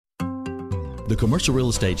The Commercial Real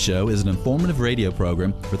Estate Show is an informative radio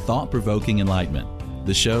program for thought-provoking enlightenment.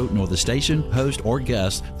 The show, nor the station, host, or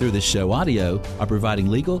guests through this show audio are providing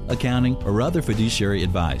legal, accounting, or other fiduciary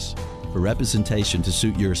advice. For representation to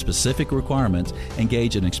suit your specific requirements,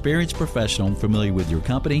 engage an experienced professional familiar with your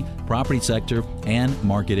company, property sector, and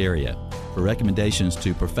market area. For recommendations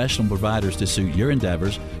to professional providers to suit your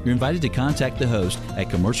endeavors, you're invited to contact the host at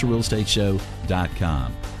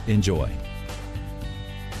commercialrealestateshow.com. Enjoy.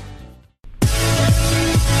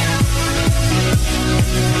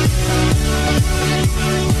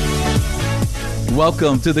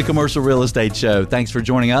 Welcome to the Commercial Real Estate Show. Thanks for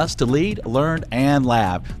joining us to lead, learn, and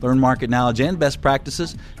laugh. Learn market knowledge and best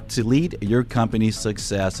practices to lead your company's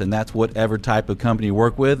success. And that's whatever type of company you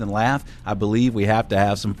work with. And laugh, I believe we have to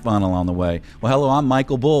have some fun along the way. Well, hello, I'm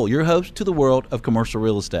Michael Bull, your host to the world of commercial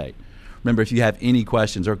real estate. Remember, if you have any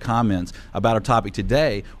questions or comments about our topic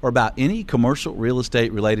today or about any commercial real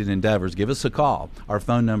estate related endeavors, give us a call. Our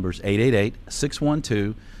phone number is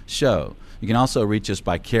 888-612-SHOW. You can also reach us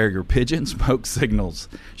by carrier pigeon, smoke signals,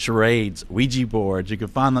 charades, Ouija boards. You can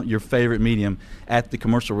find your favorite medium at the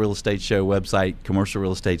Commercial Real Estate Show website,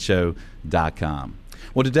 commercialrealestateshow.com.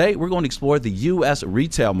 Well, today we're going to explore the U.S.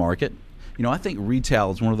 retail market. You know, I think retail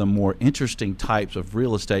is one of the more interesting types of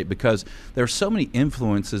real estate because there are so many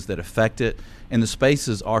influences that affect it, and the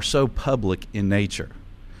spaces are so public in nature.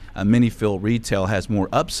 Many feel retail has more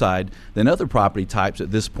upside than other property types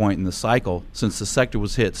at this point in the cycle since the sector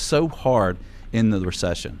was hit so hard in the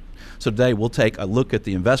recession. So today we'll take a look at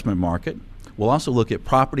the investment market. We'll also look at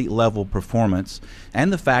property level performance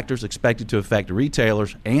and the factors expected to affect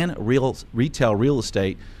retailers and retail real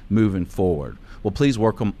estate moving forward. Well, please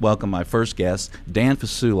welcome my first guest, Dan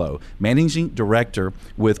Fasullo, Managing Director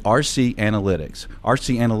with RC Analytics.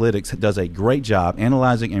 RC Analytics does a great job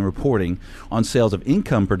analyzing and reporting on sales of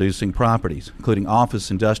income-producing properties, including office,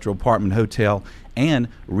 industrial, apartment, hotel, and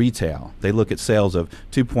retail. They look at sales of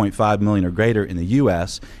 $2.5 million or greater in the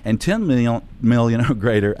U.S. and $10 million or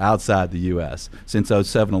greater outside the U.S. Since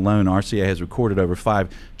 2007 alone, RCA has recorded over $5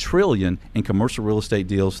 trillion in commercial real estate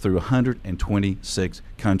deals through 126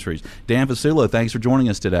 countries. Dan Fasullo, thanks for joining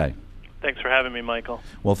us today. Thanks for having me, Michael.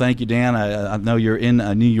 Well, thank you, Dan. I know you're in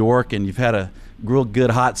New York, and you've had a real good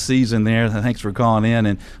hot season there. Thanks for calling in.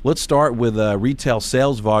 And let's start with retail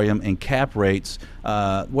sales volume and cap rates.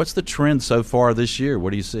 What's the trend so far this year?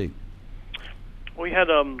 What do you see? We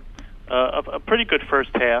had a pretty good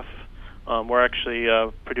first half. We're actually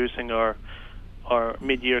producing our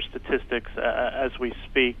mid-year statistics as we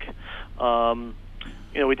speak.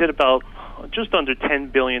 We did about just under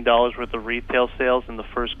 $10 billion worth of retail sales in the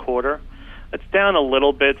first quarter. It's down a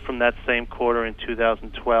little bit from that same quarter in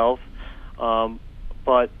 2012.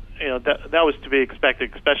 But that was to be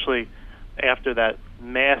expected, especially after that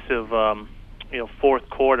massive fourth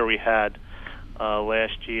quarter we had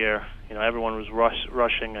last year. Everyone was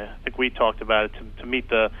rushing. I think we talked about it to meet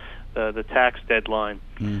the tax deadline.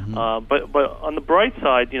 Mm-hmm. But on the bright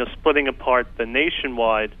side, splitting apart the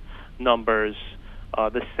nationwide numbers,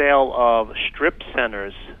 the sale of strip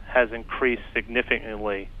centers has increased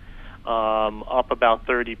significantly, up about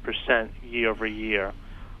 30% year over year.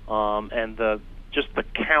 And the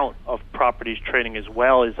count of properties trading as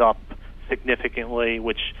well is up significantly,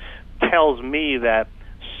 which tells me that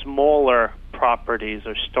smaller properties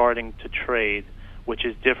are starting to trade, which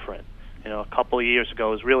is different. A couple of years ago,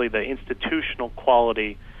 it was really the institutional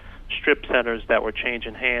quality strip centers that were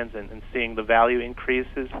changing hands and seeing the value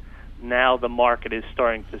increases. Now the market is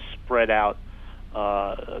starting to spread out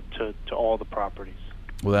to all the properties.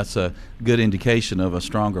 Well, that's a good indication of a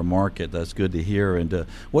stronger market. That's good to hear. And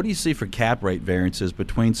what do you see for cap rate variances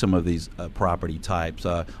between some of these property types?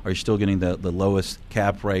 Are you still getting the lowest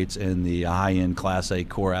cap rates in the high-end Class A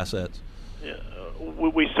core assets? Yeah,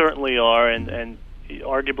 we certainly are, and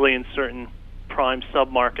arguably in certain prime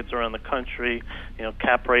submarkets around the country,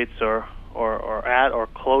 cap rates are at or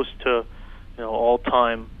close to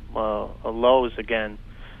all-time lows again.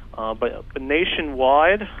 But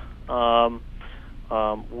nationwide,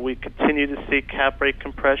 we continue to see cap rate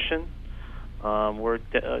compression. We're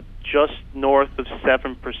just north of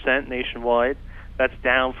 7% nationwide. That's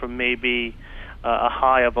down from maybe a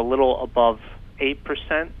high of a little above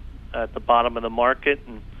 8% at the bottom of the market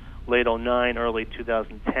in late 2009, early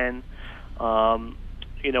 2010.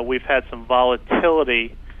 We've had some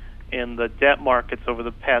volatility in the debt markets over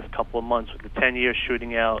the past couple of months with the 10-year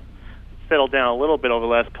shooting out. It's settled down a little bit over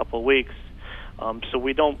the last couple of weeks. So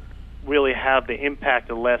we don't really have the impact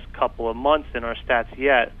of the last couple of months in our stats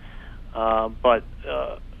yet. But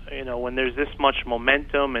when there's this much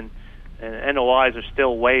momentum and NOIs are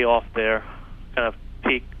still way off their kind of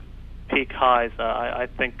peak highs, I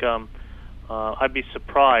think I'd be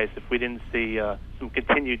surprised if we didn't see some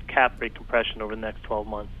continued cap rate compression over the next 12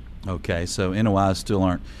 months. Okay, so NOIs still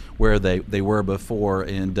aren't where they were before,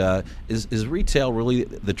 and is retail really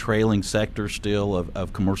the trailing sector still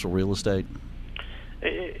of commercial real estate?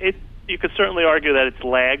 You could certainly argue that it's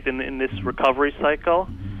lagged in this recovery cycle,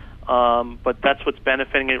 but that's what's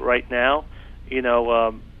benefiting it right now.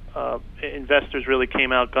 Investors really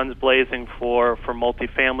came out guns blazing for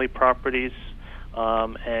multifamily properties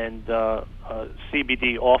and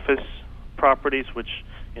CBD office properties, which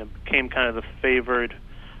became kind of the favored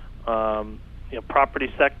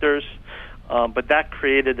property sectors. But that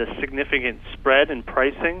created a significant spread in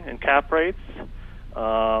pricing and cap rates,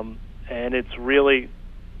 and it's really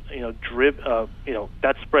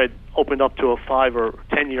that spread opened up to a 5 or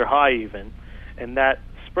 10-year high even, and that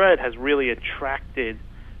spread has really attracted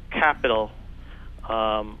capital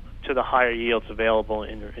to the higher yields available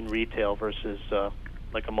in retail versus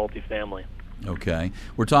like a multifamily. Okay.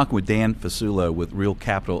 We're talking with Dan Fasullo with Real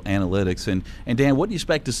Capital Analytics. And Dan, what do you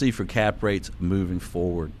expect to see for cap rates moving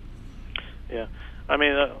forward? Yeah. I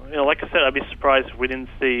mean, like I said, I'd be surprised if we didn't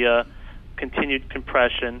see continued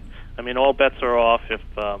compression. I mean, all bets are off if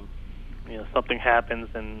something happens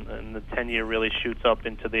and the 10-year really shoots up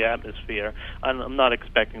into the atmosphere. I'm not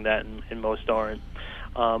expecting that, and most aren't.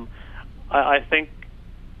 I think,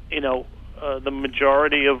 the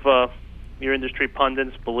majority of your industry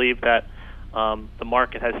pundits believe that the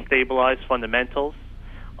market has stabilized fundamentals,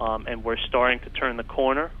 and we're starting to turn the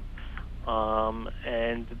corner,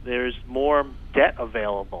 and there's more debt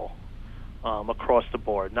available across the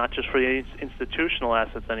board, not just for the institutional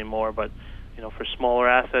assets anymore, but for smaller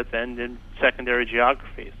assets and in secondary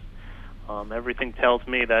geographies. Everything tells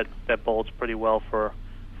me that bodes pretty well for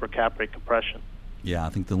cap rate compression. Yeah, I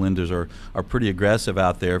think the lenders are pretty aggressive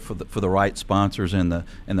out there for the right sponsors and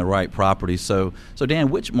the right properties. So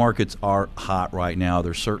Dan, which markets are hot right now? Are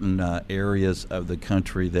there certain areas of the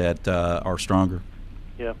country that are stronger?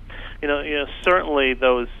 Yeah, certainly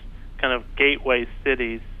those kind of gateway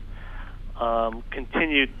cities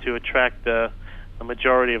continue to attract the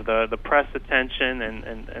majority of the press attention,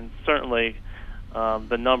 and certainly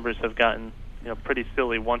the numbers have gotten pretty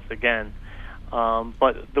silly once again.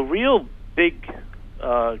 But the real big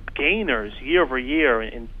gainers year over year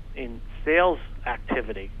in sales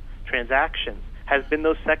activity, transactions, has been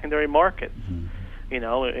those secondary markets.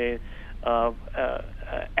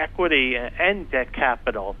 Equity and debt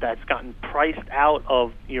capital that's gotten priced out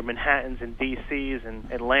of your Manhattans and DCs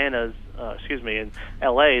and Atlanta's, and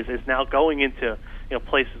LA's is now going into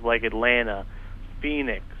places like Atlanta,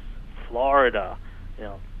 Phoenix, Florida,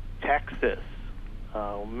 Texas,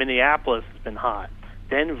 Minneapolis has been hot,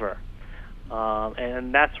 Denver.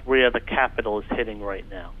 And that's where the capital is hitting right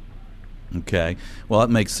now. Okay. Well, that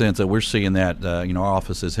makes sense. We're seeing that, our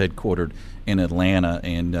office is headquartered in Atlanta,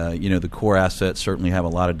 and, the core assets certainly have a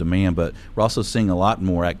lot of demand, but we're also seeing a lot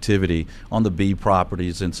more activity on the B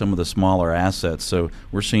properties and some of the smaller assets. So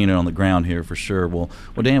we're seeing it on the ground here for sure. Well,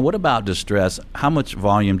 Dan, what about distress? How much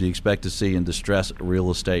volume do you expect to see in distressed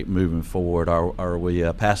real estate moving forward? Are we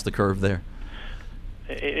past the curve there?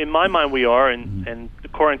 In my mind, we are, and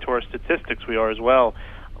according to our statistics, we are as well.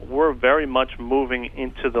 We're very much moving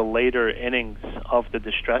into the later innings of the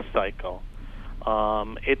distress cycle.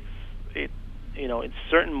 In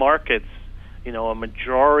certain markets, a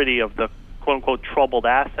majority of the quote unquote troubled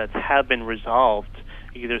assets have been resolved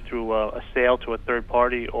either through a sale to a third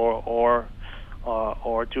party or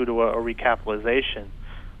due to a recapitalization.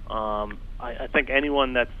 I think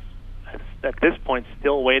anyone that's at this point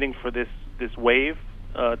still waiting for this wave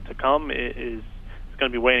to come is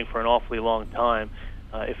going to be waiting for an awfully long time.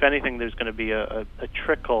 If anything, there's going to be a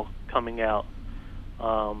trickle coming out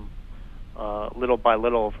little by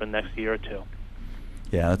little over the next year or two.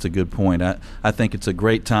 Yeah, that's a good point. I think it's a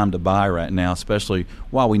great time to buy right now, especially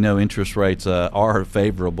while we know interest rates are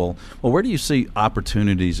favorable. Well, where do you see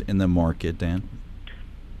opportunities in the market, Dan?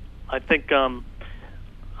 I think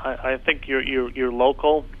I think your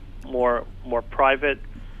local, more private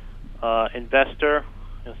investor,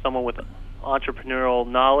 someone with entrepreneurial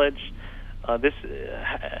knowledge. This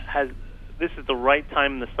is the right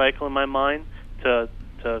time in the cycle, in my mind, to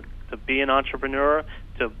be an entrepreneur,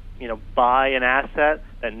 to buy an asset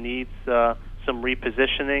that needs some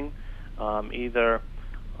repositioning, either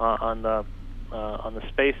on the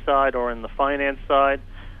space side or in the finance side,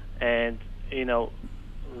 and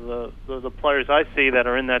the players I see that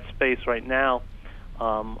are in that space right now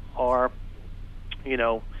are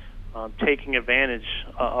taking advantage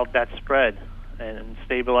of that spread and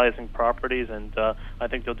stabilizing properties, and I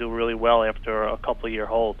think they'll do really well after a couple-year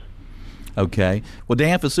hold. Okay. Well,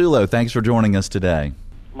 Dan Fasullo, thanks for joining us today.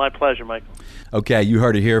 My pleasure, Michael. Okay, you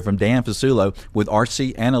heard it here from Dan Fasulo with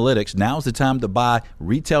RC Analytics. Now's the time to buy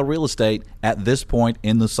retail real estate at this point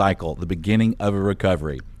in the cycle, the beginning of a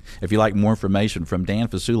recovery. If you'd like more information from Dan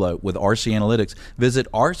Fasulo with RC Analytics, visit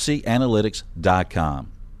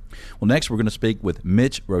rcanalytics.com. Well, next we're going to speak with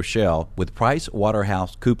Mitch Rochelle with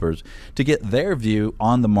PricewaterhouseCoopers to get their view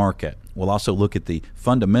on the market. We'll also look at the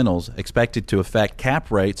fundamentals expected to affect cap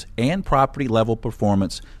rates and property level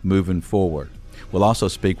performance moving forward. We'll also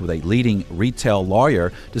speak with a leading retail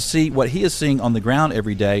lawyer to see what he is seeing on the ground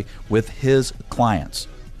every day with his clients.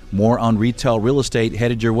 More on retail real estate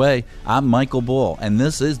headed your way. I'm Michael Bull, and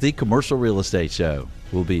this is the Commercial Real Estate Show.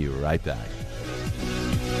 We'll be right back.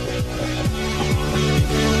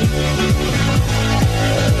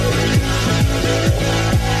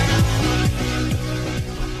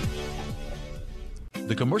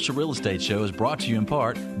 The Commercial Real Estate Show is brought to you in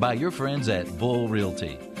part by your friends at Bull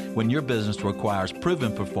Realty. When your business requires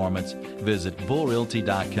proven performance, visit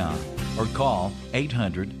bullrealty.com or call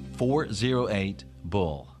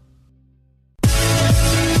 800-408-BULL.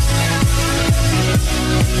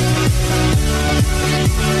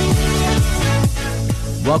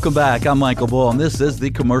 Welcome back. I'm Michael Bull, and this is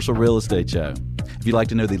the Commercial Real Estate Show. If you'd like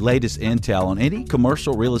to know the latest intel on any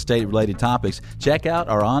commercial real estate related topics, check out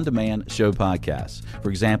our on-demand show podcasts.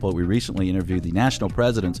 For example, we recently interviewed the national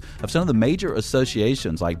presidents of some of the major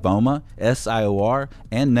associations like BOMA, SIOR,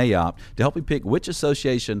 and NAIOP to help you pick which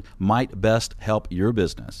association might best help your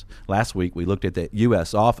business. Last week, we looked at the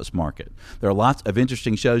U.S. office market. There are lots of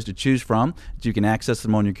interesting shows to choose from. You can access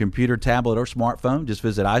them on your computer, tablet, or smartphone. Just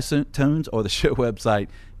visit iTunes or the show website,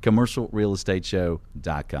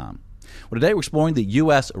 commercialrealestateshow.com. Well, today we're exploring the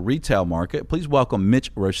U.S. retail market. Please welcome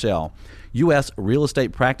Mitch Rochelle, U.S. real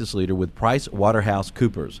estate practice leader with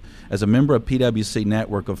PricewaterhouseCoopers. As a member of PwC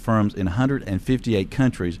network of firms in 158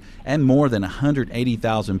 countries and more than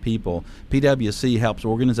 180,000 people, PwC helps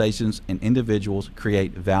organizations and individuals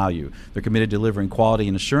create value. They're committed to delivering quality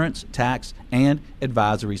in assurance, tax, and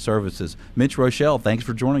advisory services. Mitch Rochelle, thanks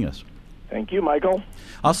for joining us. Thank you, Michael.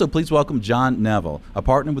 Also, please welcome John Neville, a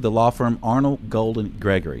partner with the law firm Arnold Golden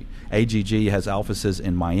Gregory. AGG has offices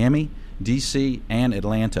in Miami, D.C., and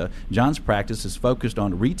Atlanta. John's practice is focused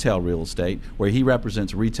on retail real estate, where he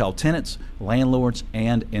represents retail tenants, landlords,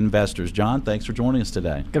 and investors. John, thanks for joining us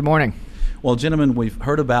today. Good morning. Well, gentlemen, we've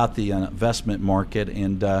heard about the investment market,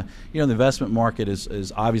 and the investment market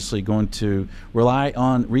is obviously going to rely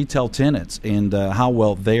on retail tenants and how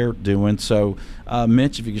well they're doing. So,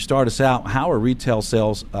 Mitch, if you could start us out, how are retail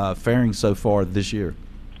sales faring so far this year?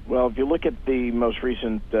 Well, if you look at the most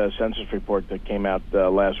recent census report that came out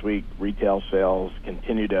last week, retail sales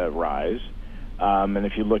continue to rise. And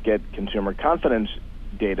if you look at consumer confidence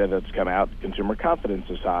data that's come out, consumer confidence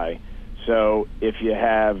is high. So if you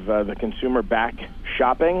have the consumer back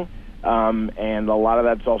shopping, and a lot of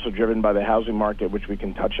that's also driven by the housing market, which we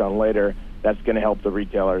can touch on later, that's going to help the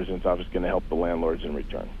retailers, and it's obviously going to help the landlords in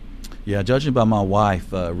return. Yeah, judging by my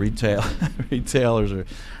wife, retailers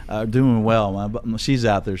are doing well. She's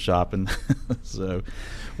out there shopping. So,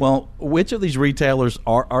 well, which of these retailers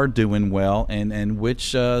are doing well, and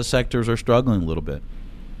which sectors are struggling a little bit?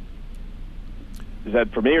 Is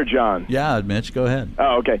that for me or John? Yeah, Mitch, go ahead.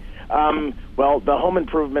 Oh, okay. Well, the home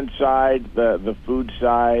improvement side, the food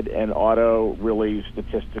side, and auto really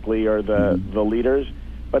statistically are the leaders.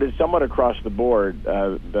 But it's somewhat across the board,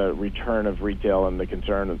 the return of retail and the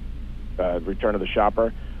return of the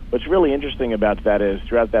shopper. What's really interesting about that is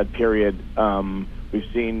throughout that period, we've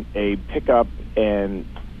seen a pickup in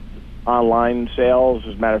online sales.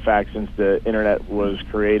 As a matter of fact, since the Internet was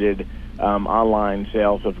created, online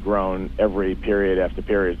sales have grown every period after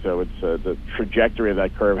period. So it's the trajectory of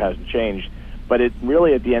that curve hasn't changed. But it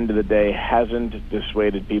really, at the end of the day, hasn't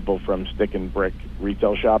dissuaded people from stick and brick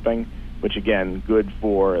retail shopping, which, again, good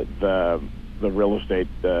for the real estate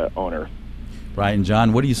owner. Right. And,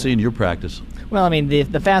 John, what do you see in your practice? Well, I mean,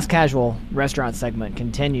 the fast casual restaurant segment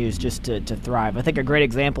continues just to thrive. I think a great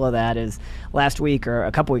example of that is last week or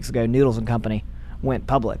a couple weeks ago, Noodles & Company went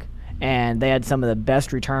public. And they had some of the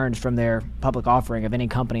best returns from their public offering of any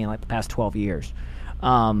company in like the past 12 years.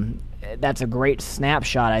 That's a great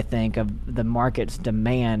snapshot, I think, of the market's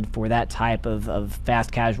demand for that type of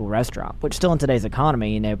fast casual restaurant, which still in today's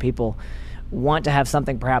economy, people want to have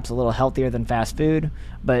something perhaps a little healthier than fast food,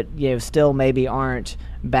 but still maybe aren't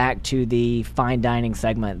back to the fine dining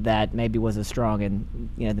segment that maybe was as strong in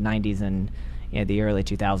the 90s and the early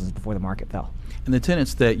 2000s before the market fell. And the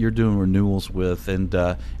tenants that you're doing renewals with and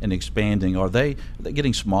expanding, are they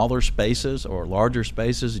getting smaller spaces or larger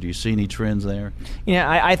spaces? Do you see any trends there?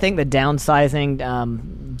 I think the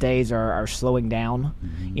downsizing days are slowing down.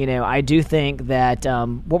 Mm-hmm. I do think that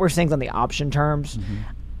what we're seeing is on the option terms. Mm-hmm.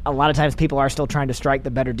 A lot of times people are still trying to strike the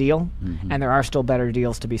better deal, mm-hmm. and there are still better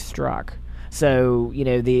deals to be struck. So,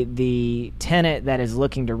 the tenant that is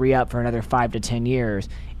looking to re-up for another 5 to 10 years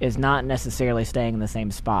is not necessarily staying in the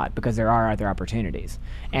same spot because there are other opportunities.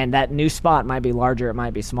 And that new spot might be larger, it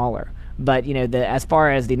might be smaller. But, as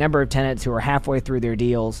far as the number of tenants who are halfway through their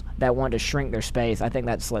deals that want to shrink their space, I think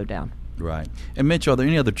that's slowed down. Right. And Mitch, are there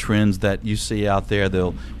any other trends that you see out there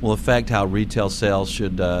that will affect how retail sales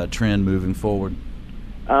should trend moving forward?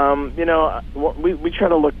 We try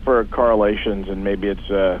to look for correlations, and maybe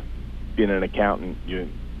it's being an accountant, you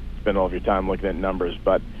spend all of your time looking at numbers.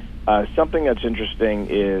 But something that's interesting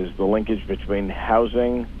is the linkage between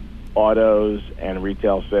housing, autos, and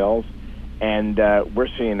retail sales. And we're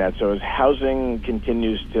seeing that. So as housing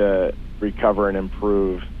continues to recover and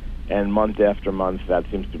improve, and month after month that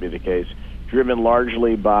seems to be the case, driven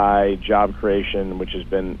largely by job creation, which has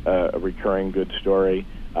been a recurring good story.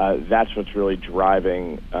 That's what's really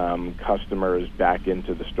driving customers back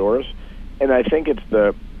into the stores. And I think it's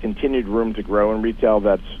the continued room to grow in retail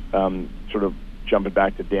that's sort of jumping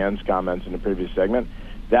back to Dan's comments in the previous segment.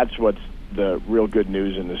 That's what's the real good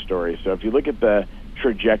news in the story. So if you look at the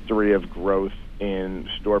trajectory of growth in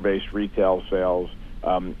store-based retail sales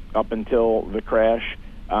up until the crash,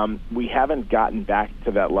 we haven't gotten back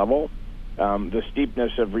to that level. The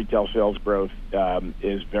steepness of retail sales growth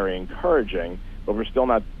is very encouraging, but we're still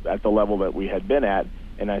not at the level that we had been at.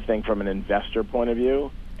 And I think from an investor point of view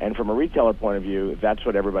and from a retailer point of view, that's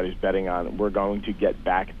what everybody's betting on. We're going to get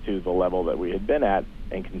back to the level that we had been at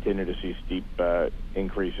and continue to see steep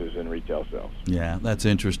increases in retail sales. Yeah, that's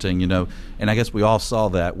interesting, and I guess we all saw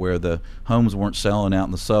that where the homes weren't selling out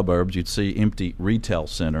in the suburbs, you'd see empty retail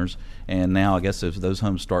centers, and now I guess if those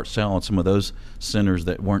homes start selling, some of those centers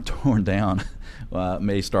that weren't torn down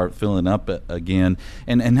may start filling up again.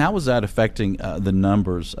 And how is that affecting the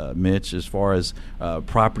numbers, Mitch, as far as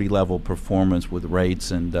property level performance with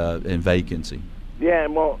rates and vacancy? Yeah,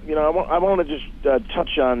 well, I want to just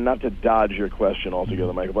touch on, not to dodge your question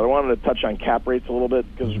altogether, Michael, but I wanted to touch on cap rates a little bit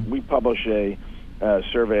because we publish a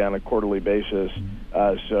survey on a quarterly basis.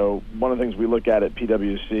 So one of the things we look at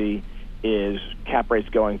PwC is cap rates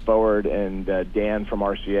going forward, and Dan from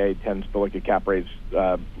RCA tends to look at cap rates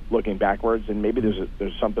looking backwards, and maybe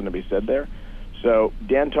there's something to be said there. So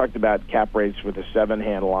Dan talked about cap rates with a 7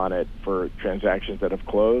 handle on it for transactions that have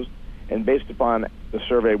closed. And based upon the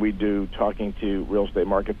survey we do talking to real estate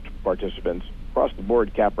market participants, across the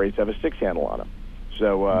board, cap rates have a 6 handle on them.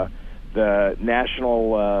 So the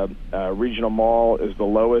national regional mall is the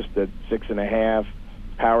lowest at 6.5,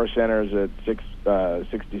 power centers at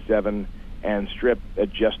 6.67, and strip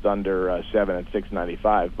at just under 7 at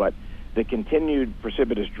 6.95. But the continued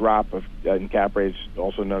precipitous drop in cap rates,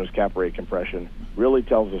 also known as cap rate compression, really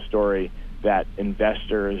tells a story that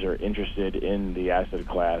investors are interested in the asset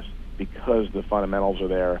class because the fundamentals are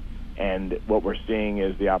there, and what we're seeing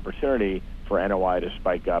is the opportunity for NOI to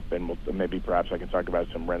spike up, and maybe perhaps I can talk about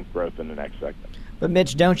some rent growth in the next segment. But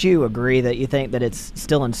Mitch, don't you agree that you think that it's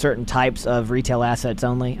still in certain types of retail assets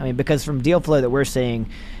only? I mean, because from deal flow that we're seeing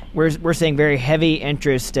very heavy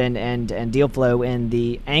interest and deal flow in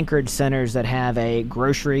the anchored centers that have a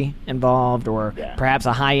grocery involved, or perhaps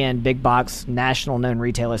a high-end big box national known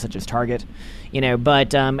retailer such as Target.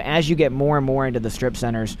 But as you get more and more into the strip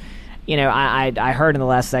centers, I heard in the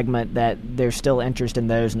last segment that there's still interest in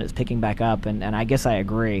those and it's picking back up, and I guess I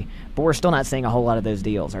agree. But we're still not seeing a whole lot of those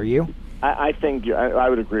deals. Are you? I think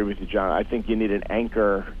I would agree with you, John. I think you need an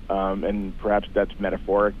anchor, and perhaps that's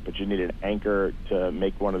metaphoric, but you need an anchor to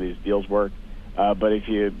make one of these deals work. But if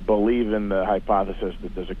you believe in the hypothesis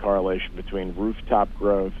that there's a correlation between rooftop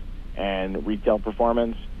growth and retail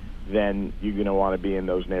performance, then you're going to want to be in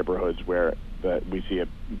those neighborhoods where we see a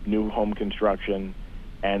new home construction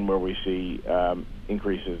and where we see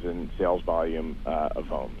increases in sales volume of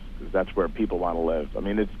homes, because that's where people want to live. I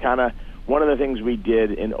mean, it's kind of one of the things we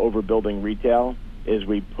did in overbuilding retail is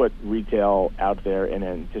we put retail out there in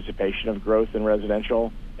anticipation of growth in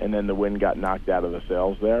residential, and then the wind got knocked out of the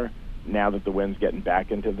sales there. Now that the wind's getting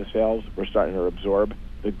back into the sales, we're starting to absorb.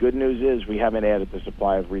 The good news is we haven't added the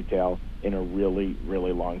supply of retail in a really,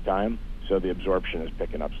 really long time, so the absorption is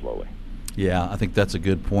picking up slowly. Yeah, I think that's a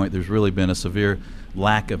good point. There's really been a severe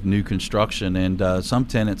lack of new construction, and some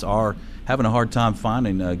tenants are having a hard time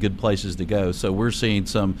finding good places to go. So we're seeing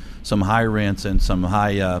some high rents and some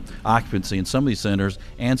high occupancy in some of these centers,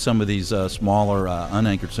 and some of these smaller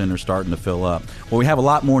unanchored centers starting to fill up. Well, we have a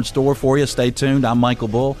lot more in store for you. Stay tuned. I'm Michael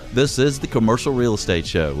Bull. This is the Commercial Real Estate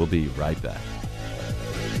Show. We'll be right back.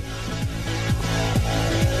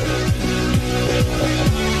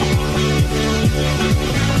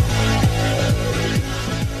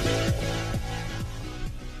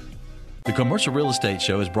 The Commercial Real Estate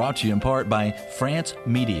Show is brought to you in part by France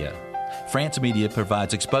Media. France Media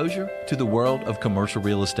provides exposure to the world of commercial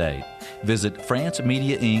real estate. Visit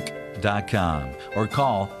francemediainc.com or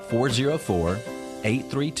call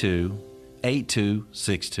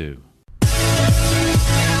 404-832-8262.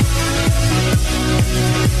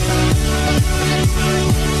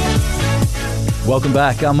 Welcome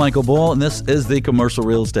back. I'm Michael Bull, and this is the Commercial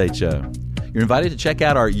Real Estate Show. You're invited to check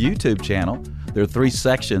out our YouTube channel. There are 3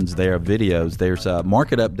 sections there of videos. There's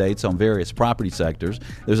market updates on various property sectors.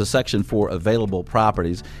 There's a section for available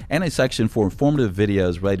properties and a section for informative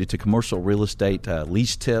videos related to commercial real estate,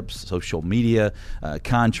 lease tips, social media,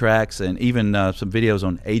 contracts, and even some videos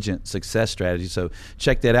on agent success strategies. So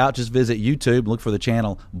check that out. Just visit YouTube, look for the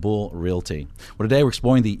channel Bull Realty. Well, today we're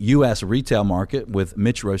exploring the U.S. retail market with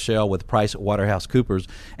Mitch Rochelle with PricewaterhouseCoopers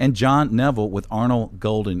and John Neville with Arnold,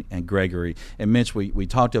 Golden, and Gregory. And Mitch, we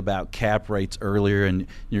talked about cap rates earlier, and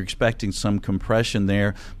you're expecting some compression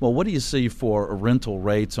there. Well, what do you see for rental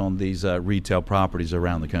rates on these retail properties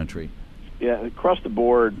around the country? Yeah, across the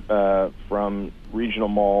board, from regional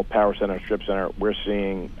mall, power center, strip center, we're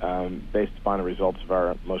seeing, based upon the results of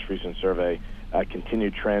our most recent survey, a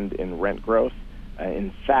continued trend in rent growth.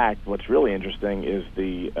 In fact, what's really interesting is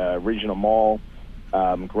the regional mall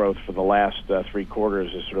growth for the last 3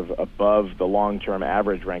 quarters is sort of above the long-term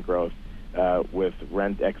average rent growth, with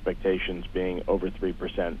rent expectations being over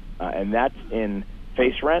 3%. And that's in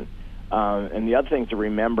face rent. And the other thing to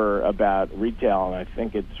remember about retail, and I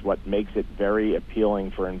think it's what makes it very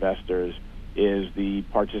appealing for investors, is the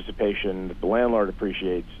participation that the landlord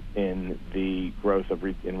appreciates in the growth of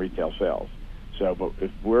in retail sales. So but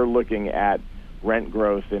if we're looking at rent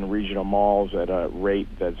growth in regional malls at a rate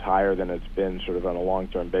that's higher than it's been sort of on a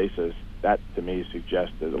long-term basis, that to me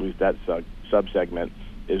suggests that at least that subsegment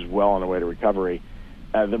is well on the way to recovery.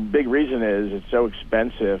 The big reason is it's so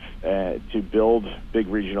expensive to build big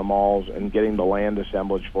regional malls, and getting the land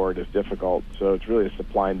assemblage for it is difficult. So it's really a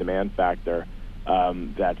supply and demand factor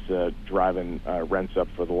that's driving rents up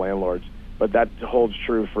for the landlords. But that holds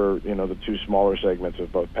true for the 2 smaller segments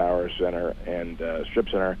of both power center and strip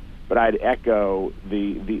center. But I'd echo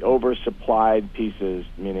the oversupplied pieces,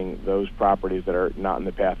 meaning those properties that are not in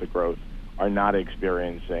the path of growth, are not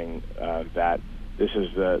experiencing that. This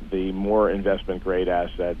is the more investment-grade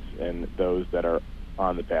assets and those that are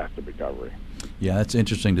on the path to recovery. Yeah, that's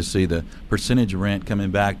interesting to see the percentage rent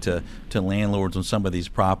coming back to landlords on some of these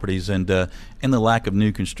properties, and the lack of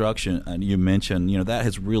new construction. You mentioned, that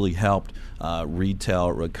has really helped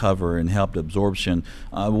retail recover and helped absorption.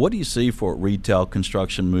 What do you see for retail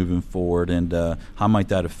construction moving forward, and how might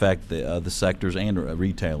that affect the sectors and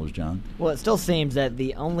retailers, John? Well, it still seems that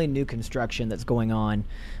the only new construction that's going on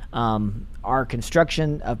are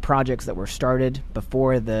construction of projects that were started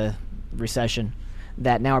before the recession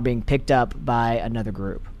that now are being picked up by another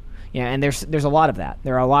group. And there's a lot of that.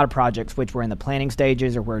 There are a lot of projects which were in the planning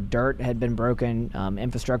stages, or where dirt had been broken,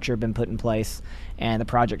 infrastructure had been put in place, and the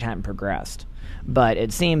project hadn't progressed. But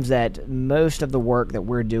it seems that most of the work that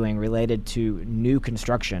we're doing related to new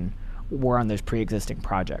construction were on those pre-existing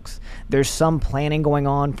projects. There's some planning going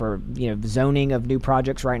on for zoning of new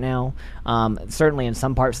projects right now. Certainly in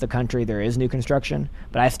some parts of the country there is new construction,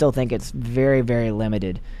 but I still think it's very, very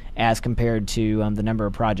limited as compared to the number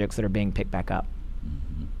of projects that are being picked back up.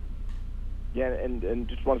 Yeah, and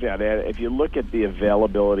just one thing I'd add, if you look at the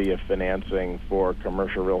availability of financing for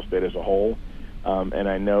commercial real estate as a whole, and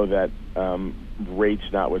I know that rates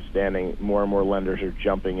notwithstanding, more and more lenders are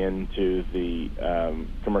jumping into the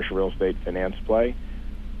commercial real estate finance play.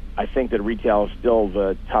 I think that retail is still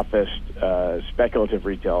the toughest, speculative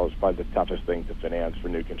retail is probably the toughest thing to finance for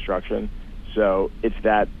new construction. So it's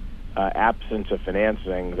that absence of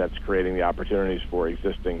financing that's creating the opportunities for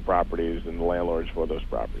existing properties and the landlords for those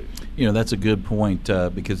properties. That's a good point,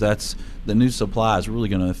 because that's the new supply is really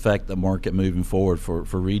going to affect the market moving forward for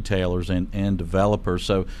retailers and developers.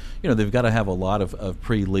 So, they've got to have a lot of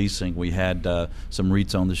pre-leasing. We had some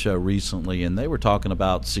REITs on the show recently, and they were talking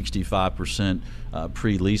about 65%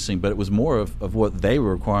 pre-leasing, but it was more of what they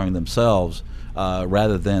were requiring themselves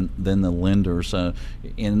rather than the lenders.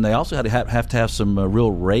 And they also have to have some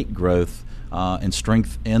real rate growth and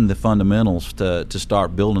strength in the fundamentals to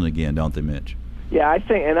start building again, don't they, Mitch? Yeah, I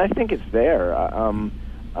think it's there.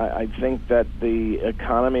 I think that the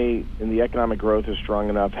economy and the economic growth is strong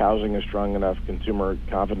enough, housing is strong enough, consumer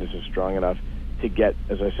confidence is strong enough to get,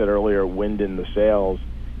 as I said earlier, wind in the sails.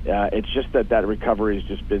 It's just that recovery has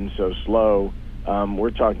just been so slow.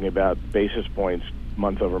 We're talking about basis points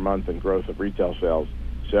month over month in growth of retail sales.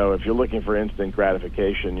 So if you're looking for instant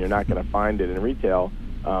gratification, you're not going to find it in retail.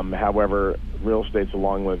 However, real estate's a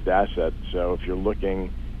long-lived asset. So if you're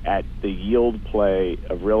looking at the yield play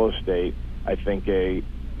of real estate, I think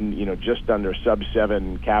just under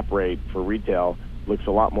sub-7 cap rate for retail looks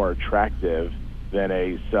a lot more attractive than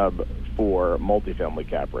a sub-4 multifamily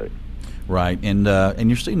cap rate. Right, and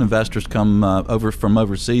you're seeing investors come over from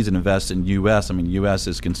overseas and invest in U.S. I mean, U.S.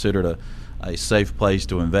 is considered a safe place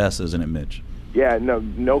to invest, isn't it, Mitch? Yeah,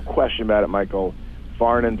 no question about it, Michael.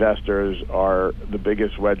 Foreign investors are the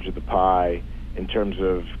biggest wedge of the pie in terms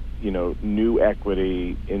of new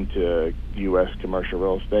equity into U.S. commercial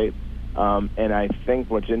real estate. And I think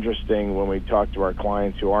what's interesting when we talk to our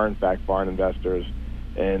clients who are in fact foreign investors,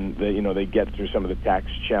 and they get through some of the tax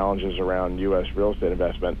challenges around U.S. real estate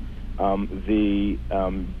investment, the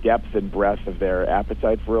depth and breadth of their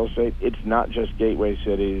appetite for real estate. It's not just gateway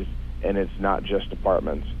cities, and it's not just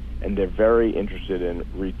apartments. And they're very interested in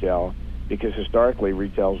retail because historically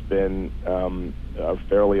retail's been a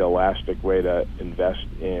fairly elastic way to invest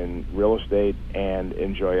in real estate and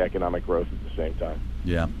enjoy economic growth at the same time.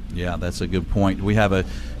 Yeah, that's a good point. We have a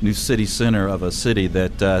new city center of a city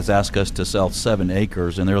that has asked us to sell 7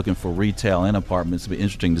 acres, and they're looking for retail and apartments. It'll be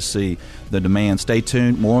interesting to see the demand. Stay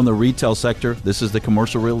tuned. More on the retail sector. This is the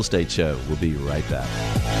Commercial Real Estate Show. We'll be right back.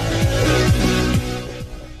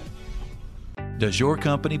 Does your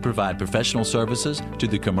company provide professional services to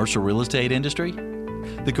the commercial real estate industry?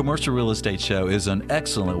 The Commercial Real Estate Show is an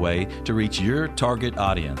excellent way to reach your target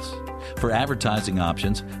audience. For advertising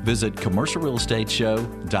options, visit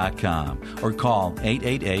commercialrealestateshow.com or call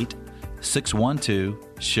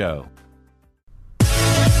 888-612-SHOW.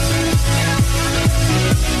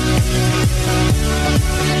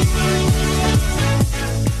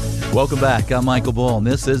 Welcome back. I'm Michael Bull, and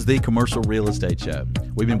this is the Commercial Real Estate Show.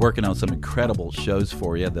 We've been working on some incredible shows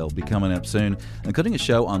for you. They'll be coming up soon, including a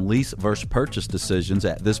show on lease versus purchase decisions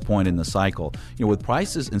at this point in the cycle. With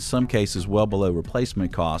prices in some cases well below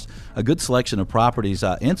replacement costs, a good selection of properties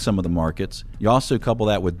in some of the markets. You also couple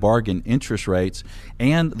that with bargain interest rates,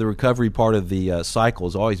 and the recovery part of the cycle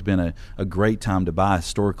has always been a great time to buy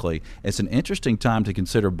historically. It's an interesting time to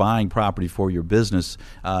consider buying property for your business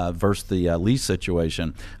versus the lease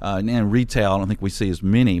situation. And retail, I don't think we see as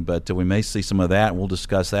many, but we may see some of that, and we'll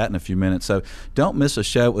discuss that in a few minutes. So don't miss a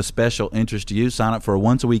show of special interest to you. Sign up for a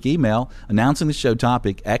once-a-week email announcing the show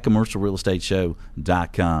topic at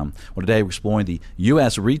commercialrealestateshow.com. Well, today we're exploring the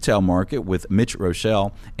U.S. retail market with Mitch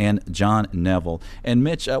Rochelle and John Neville. And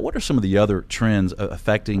Mitch, what are some of the other trends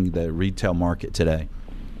affecting the retail market today?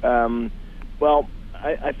 Well,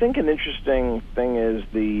 I think an interesting thing is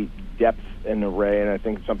the depth and array, and I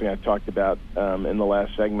think it's something I talked about in the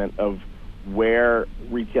last segment, of where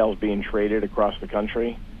retail is being traded across the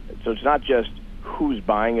country. So it's not just who's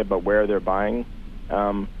buying it, but where they're buying.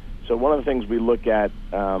 So one of the things we look at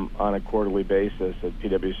on a quarterly basis at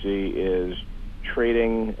PwC is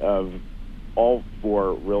trading of all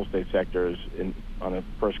 4 real estate sectors on a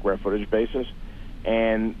per square footage basis.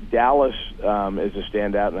 And Dallas is a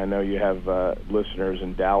standout, and I know you have listeners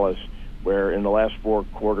in Dallas, where in the last 4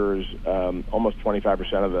 quarters, almost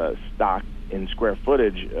 25% of the stock in square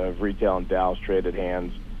footage of retail in Dallas traded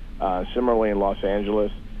hands. Similarly in Los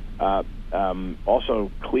Angeles,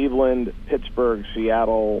 also Cleveland, Pittsburgh,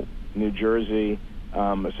 Seattle, New Jersey,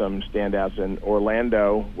 some standouts in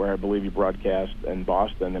Orlando, where I believe you broadcast, and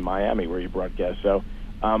Boston and Miami, where you broadcast. So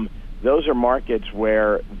those are markets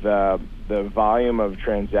where the volume of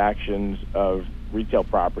transactions of retail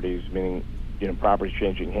properties, meaning properties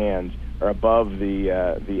changing hands, are above the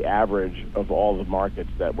average of all the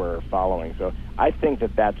markets that we're following. So I think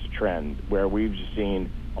that's a trend where we've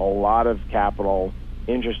seen a lot of capital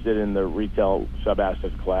interested in the retail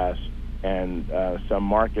sub-asset class, and some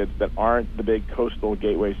markets that aren't the big coastal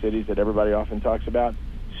gateway cities that everybody often talks about,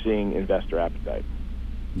 seeing investor appetite.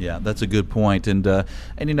 Yeah, that's a good point. And as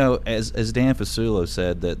Dan Fasulo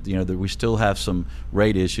said, that that we still have some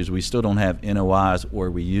rate issues. We still don't have NOIs where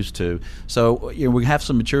we used to. So we have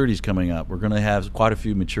some maturities coming up. We're going to have quite a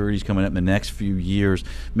few maturities coming up in the next few years.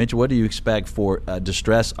 Mitch, what do you expect for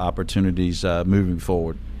distress opportunities moving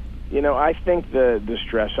forward? I think the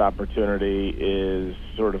distress opportunity is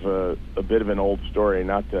sort of a bit of an old story,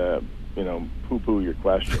 not to, poo-poo your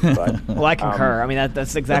question. But, well, I concur. I mean,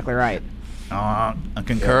 that's exactly right. I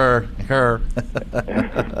concur.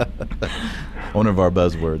 One of our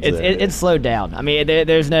buzzwords. It's slowed down. I mean,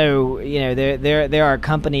 there's no, there are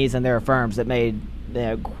companies and there are firms that made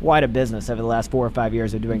quite a business over the last 4 or 5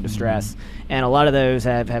 years of doing distress, and a lot of those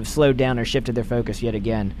have slowed down or shifted their focus yet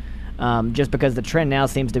again. Just because the trend now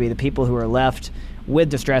seems to be the people who are left with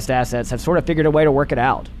distressed assets have sort of figured a way to work it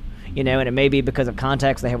out. And it may be because of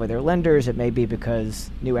contacts they have with their lenders. It may be because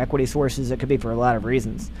new equity sources. It could be for a lot of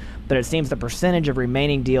reasons. But it seems the percentage of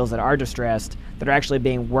remaining deals that are distressed, that are actually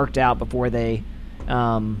being worked out before they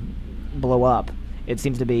blow up, it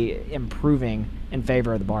seems to be improving in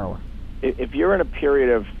favor of the borrower. If you're in a period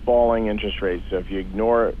of falling interest rates, so if you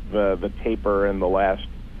ignore the taper in the last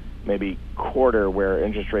maybe quarter where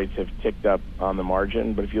interest rates have ticked up on the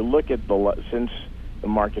margin, but if you look at since the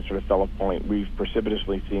market sort of fell off point, we've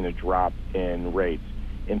precipitously seen a drop in rates.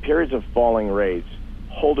 In periods of falling rates,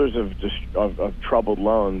 holders of troubled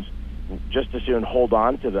loans just as soon hold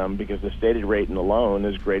on to them because the stated rate in the loan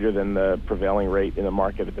is greater than the prevailing rate in the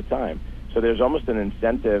market at the time. So there's almost an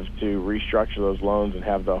incentive to restructure those loans and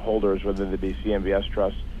have the holders, whether they be CMBS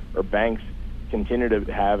trusts or banks, continue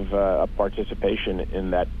to have a participation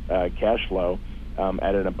in that cash flow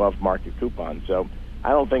at an above-market coupon. So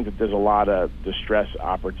I don't think that there's a lot of distress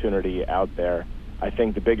opportunity out there. I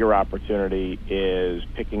think the bigger opportunity is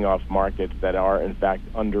picking off markets that are, in fact,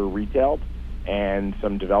 under-retailed and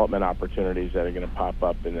some development opportunities that are going to pop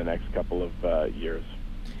up in the next couple of years.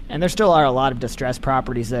 And there still are a lot of distressed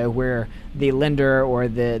properties, though, where the lender or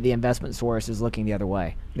the investment source is looking the other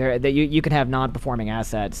way. You can have non-performing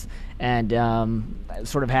assets and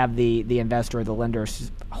sort of have the investor or the lender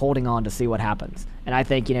holding on to see what happens. And I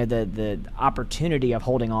think the opportunity of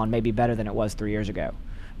holding on may be better than it was 3 years ago,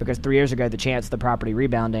 because 3 years ago the chance of the property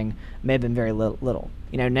rebounding may have been very little.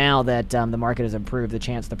 Now that the market has improved, the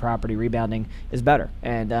chance of the property rebounding is better,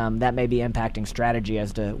 and that may be impacting strategy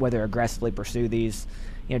as to whether to aggressively pursue these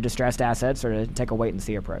distressed assets or to take a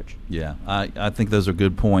wait-and-see approach. Yeah, I think those are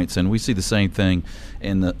good points, and we see the same thing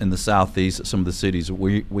in the Southeast, some of the cities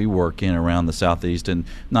we work in around the Southeast, and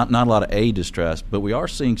not a lot of A distress, but we are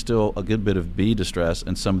seeing still a good bit of B distress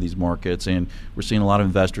in some of these markets, and we're seeing a lot of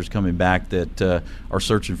investors coming back that are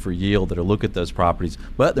searching for yield, that are looking at those properties,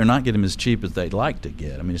 but they're not getting them as cheap as they'd like to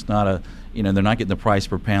get. I mean, it's not they're not getting the price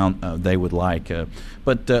per pound they would like.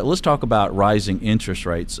 But let's talk about rising interest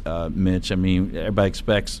rates, Mitch. I mean, everybody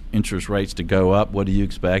expects interest rates to go up. What do you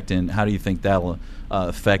expect, and how do you think that will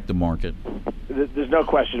affect the market? There's no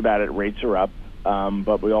question about it. Rates are up,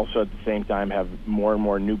 but we also at the same time have more and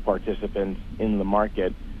more new participants in the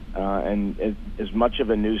market. And as much of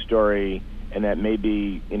a news story, and that may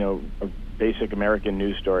be a basic American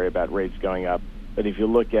news story about rates going up, but if you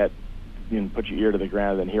look at put your ear to the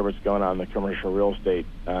ground and hear what's going on in the commercial real estate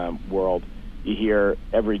world, you hear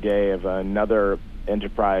every day of another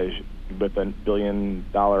enterprise with $1 billion,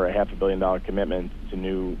 $500 million commitment to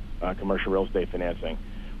new commercial real estate financing.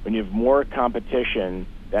 When you have more competition,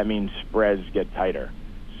 that means spreads get tighter.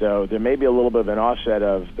 So there may be a little bit of an offset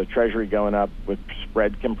of the Treasury going up with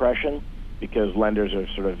spread compression because lenders are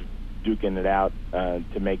sort of duking it out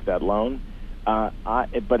to make that loan.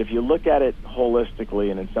 But if you look at it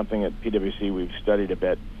holistically, and it's something at PwC we've studied a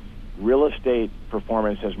bit, real estate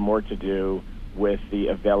performance has more to do with the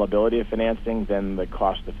availability of financing than the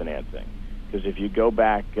cost of financing. Because if you go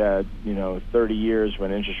back, 30 years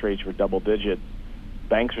when interest rates were double digit,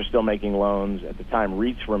 banks were still making loans. At the time,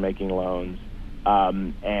 REITs were making loans,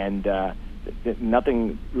 and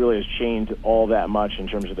nothing really has changed all that much in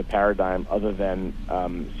terms of the paradigm, other than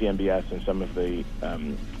CMBS and some of the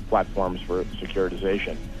platforms for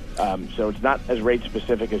securitization. So it's not as rate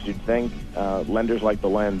specific as you'd think. Lenders like to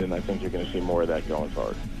lend, and I think you're going to see more of that going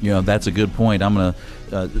forward. That's a good point. I'm going to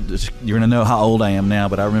you're going to know how old I am now,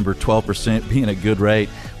 but I remember 12% being a good rate.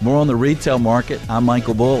 More on the retail market. I'm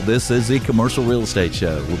Michael Bull. This is the Commercial Real Estate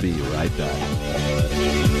Show. We'll be right back.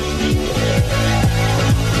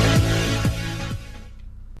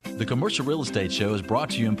 The Commercial Real Estate Show is brought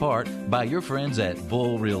to you in part by your friends at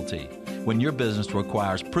Bull Realty. When your business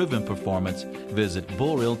requires proven performance, visit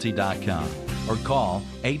bullrealty.com or call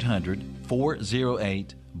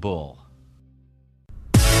 800-408-BULL.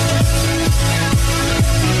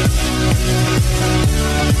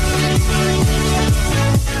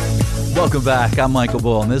 Welcome back. I'm Michael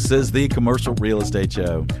Bull, and this is the Commercial Real Estate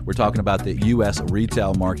Show. We're talking about the U.S.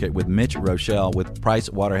 retail market with Mitch Rochelle with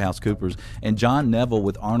PricewaterhouseCoopers and John Neville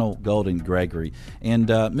with Arnold Golden Gregory. And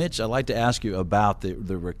Mitch, I'd like to ask you about the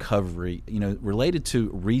recovery, related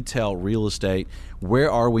to retail real estate.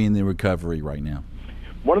 Where are we in the recovery right now?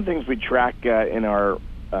 One of the things we track in our,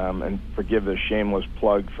 and forgive the shameless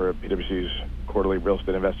plug for PwC's quarterly real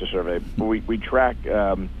estate investor survey, but we track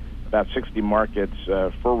about 60 markets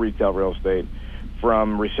for retail real estate,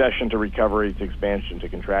 from recession to recovery to expansion to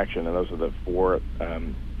contraction, and those are the four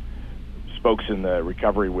spokes in the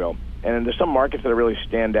recovery wheel. And there's some markets that really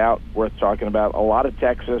stand out, worth talking about. A lot of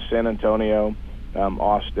Texas, San Antonio,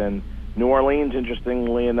 Austin, New Orleans,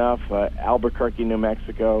 interestingly enough, Albuquerque, New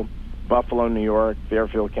Mexico, Buffalo, New York,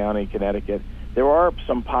 Fairfield County, Connecticut. There are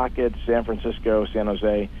some pockets, San Francisco, San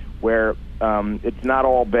Jose, where it's not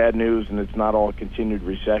all bad news and it's not all continued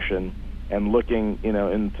recession. And looking,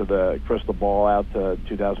 into the crystal ball out to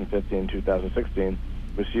 2015, 2016,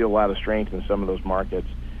 we see a lot of strength in some of those markets.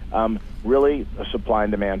 Really a supply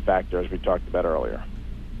and demand factor, as we talked about earlier.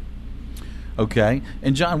 Okay.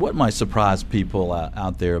 And John, what might surprise people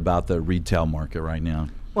out there about the retail market right now?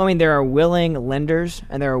 Well, there are willing lenders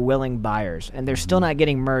and there are willing buyers, and they're still not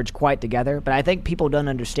getting merged quite together. But I think people don't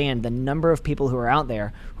understand the number of people who are out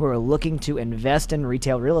there who are looking to invest in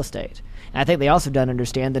retail real estate. And I think they also don't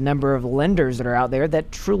understand the number of lenders that are out there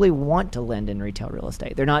that truly want to lend in retail real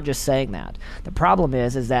estate. They're not just saying that. The problem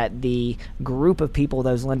is that the group of people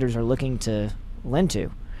those lenders are looking to lend to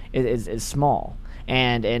is small.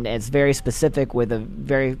 And it's very specific with a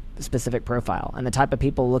very specific profile. And the type of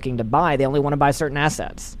people looking to buy, they only want to buy certain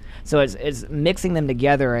assets. So it's mixing them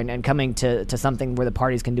together and coming to something where the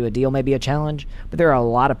parties can do a deal may be a challenge. But there are a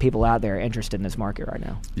lot of people out there interested in this market right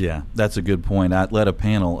now. Yeah, that's a good point. I led a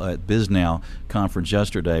panel at BizNow conference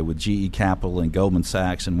yesterday with GE Capital and Goldman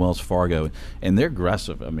Sachs and Wells Fargo. And they're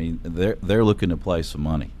aggressive. They're looking to play some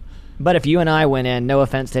money. But if you and I went in, no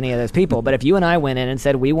offense to any of those people, but if you and I went in and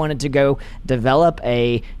said we wanted to go develop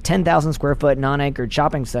a 10,000 square foot non-anchored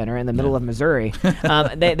shopping center in the middle of Missouri,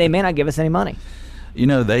 they may not give us any money.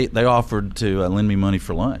 They offered to lend me money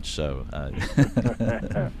for lunch. So,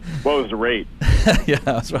 what was the rate? Yeah,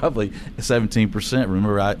 it's probably 17%.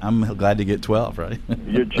 Remember, I'm glad to get 12. Right?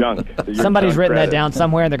 You're junk. Somebody's written that down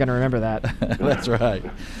somewhere, and they're going to remember that. That's right.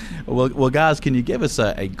 Well, guys, can you give us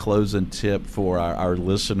a closing tip for our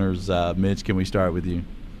listeners? Mitch, can we start with you?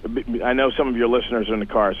 I know some of your listeners are in the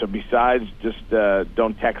car, so besides just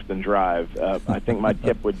don't text and drive, I think my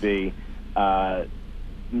tip would be,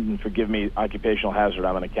 forgive me, occupational hazard,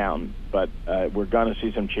 I'm an accountant, but we're going to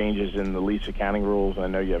see some changes in the lease accounting rules, and I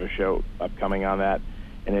know you have a show upcoming on that,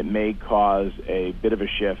 and it may cause a bit of a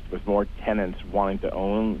shift with more tenants wanting to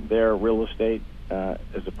own their real estate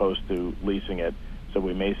as opposed to leasing it. So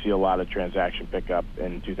we may see a lot of transaction pickup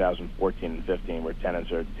in 2014 and 15 where tenants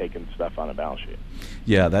are taking stuff on a balance sheet.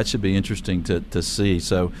 Yeah, that should be interesting to see.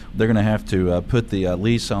 So they're going to have to put the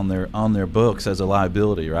lease on their books as a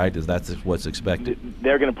liability, right? That's what's expected.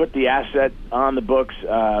 They're going to put the asset on the books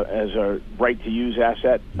as a right-to-use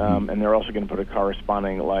asset, and they're also going to put a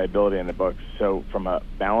corresponding liability in the books. So from a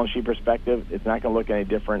balance sheet perspective, it's not going to look any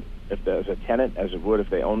different as a tenant as it would if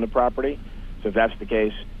they own the property. So if that's the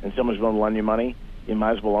case and someone's willing to lend you money, you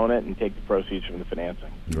might as well own it and take the proceeds from the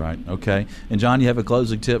financing. Right. Okay. And John, you have a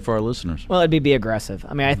closing tip for our listeners? Well, it'd be aggressive.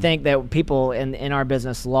 I think that people in our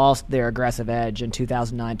business lost their aggressive edge in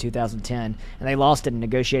 2009, 2010, and they lost it in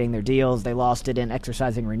negotiating their deals. They lost it in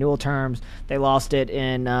exercising renewal terms. They lost it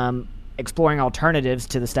in exploring alternatives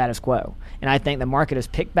to the status quo. And I think the market has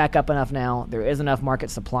picked back up enough now. There is enough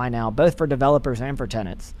market supply now, both for developers and for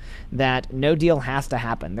tenants, that no deal has to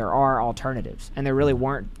happen. There are alternatives, and there really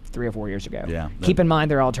weren't 3 or 4 years ago. Yeah, keep in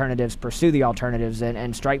mind there are alternatives, pursue the alternatives,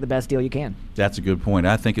 and strike the best deal you can. That's a good point.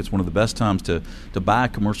 I think it's one of the best times to buy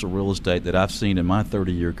commercial real estate that I've seen in my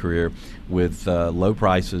 30-year career, with low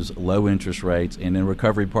prices, low interest rates, and in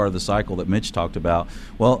recovery part of the cycle that Mitch talked about.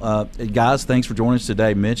 Well, guys, thanks for joining us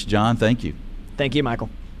today. Mitch, John, thank you. Thank you, Michael.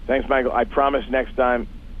 Thanks, Michael. I promise next time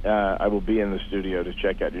I will be in the studio to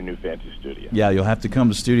check out your new fancy studio. Yeah, you'll have to come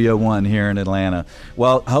to Studio One here in Atlanta.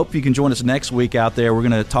 Well, I hope you can join us next week out there. We're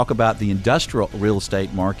going to talk about the industrial real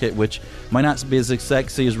estate market, which might not be as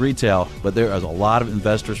sexy as retail, but there is a lot of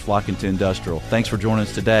investors flocking to industrial. Thanks for joining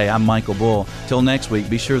us today. I'm Michael Bull. Till next week,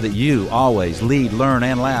 be sure that you always lead, learn,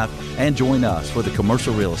 and laugh, and join us for the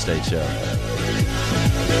Commercial Real Estate Show.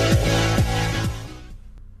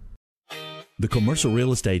 The Commercial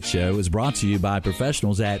Real Estate Show is brought to you by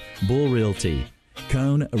professionals at Bull Realty,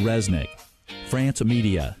 Cone Resnick, France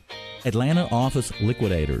Media, Atlanta Office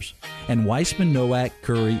Liquidators, and Weissman Nowak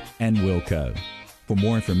Curry and Wilco. For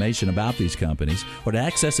more information about these companies or to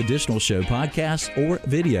access additional show podcasts or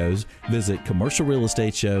videos, visit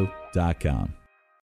commercialrealestateshow.com.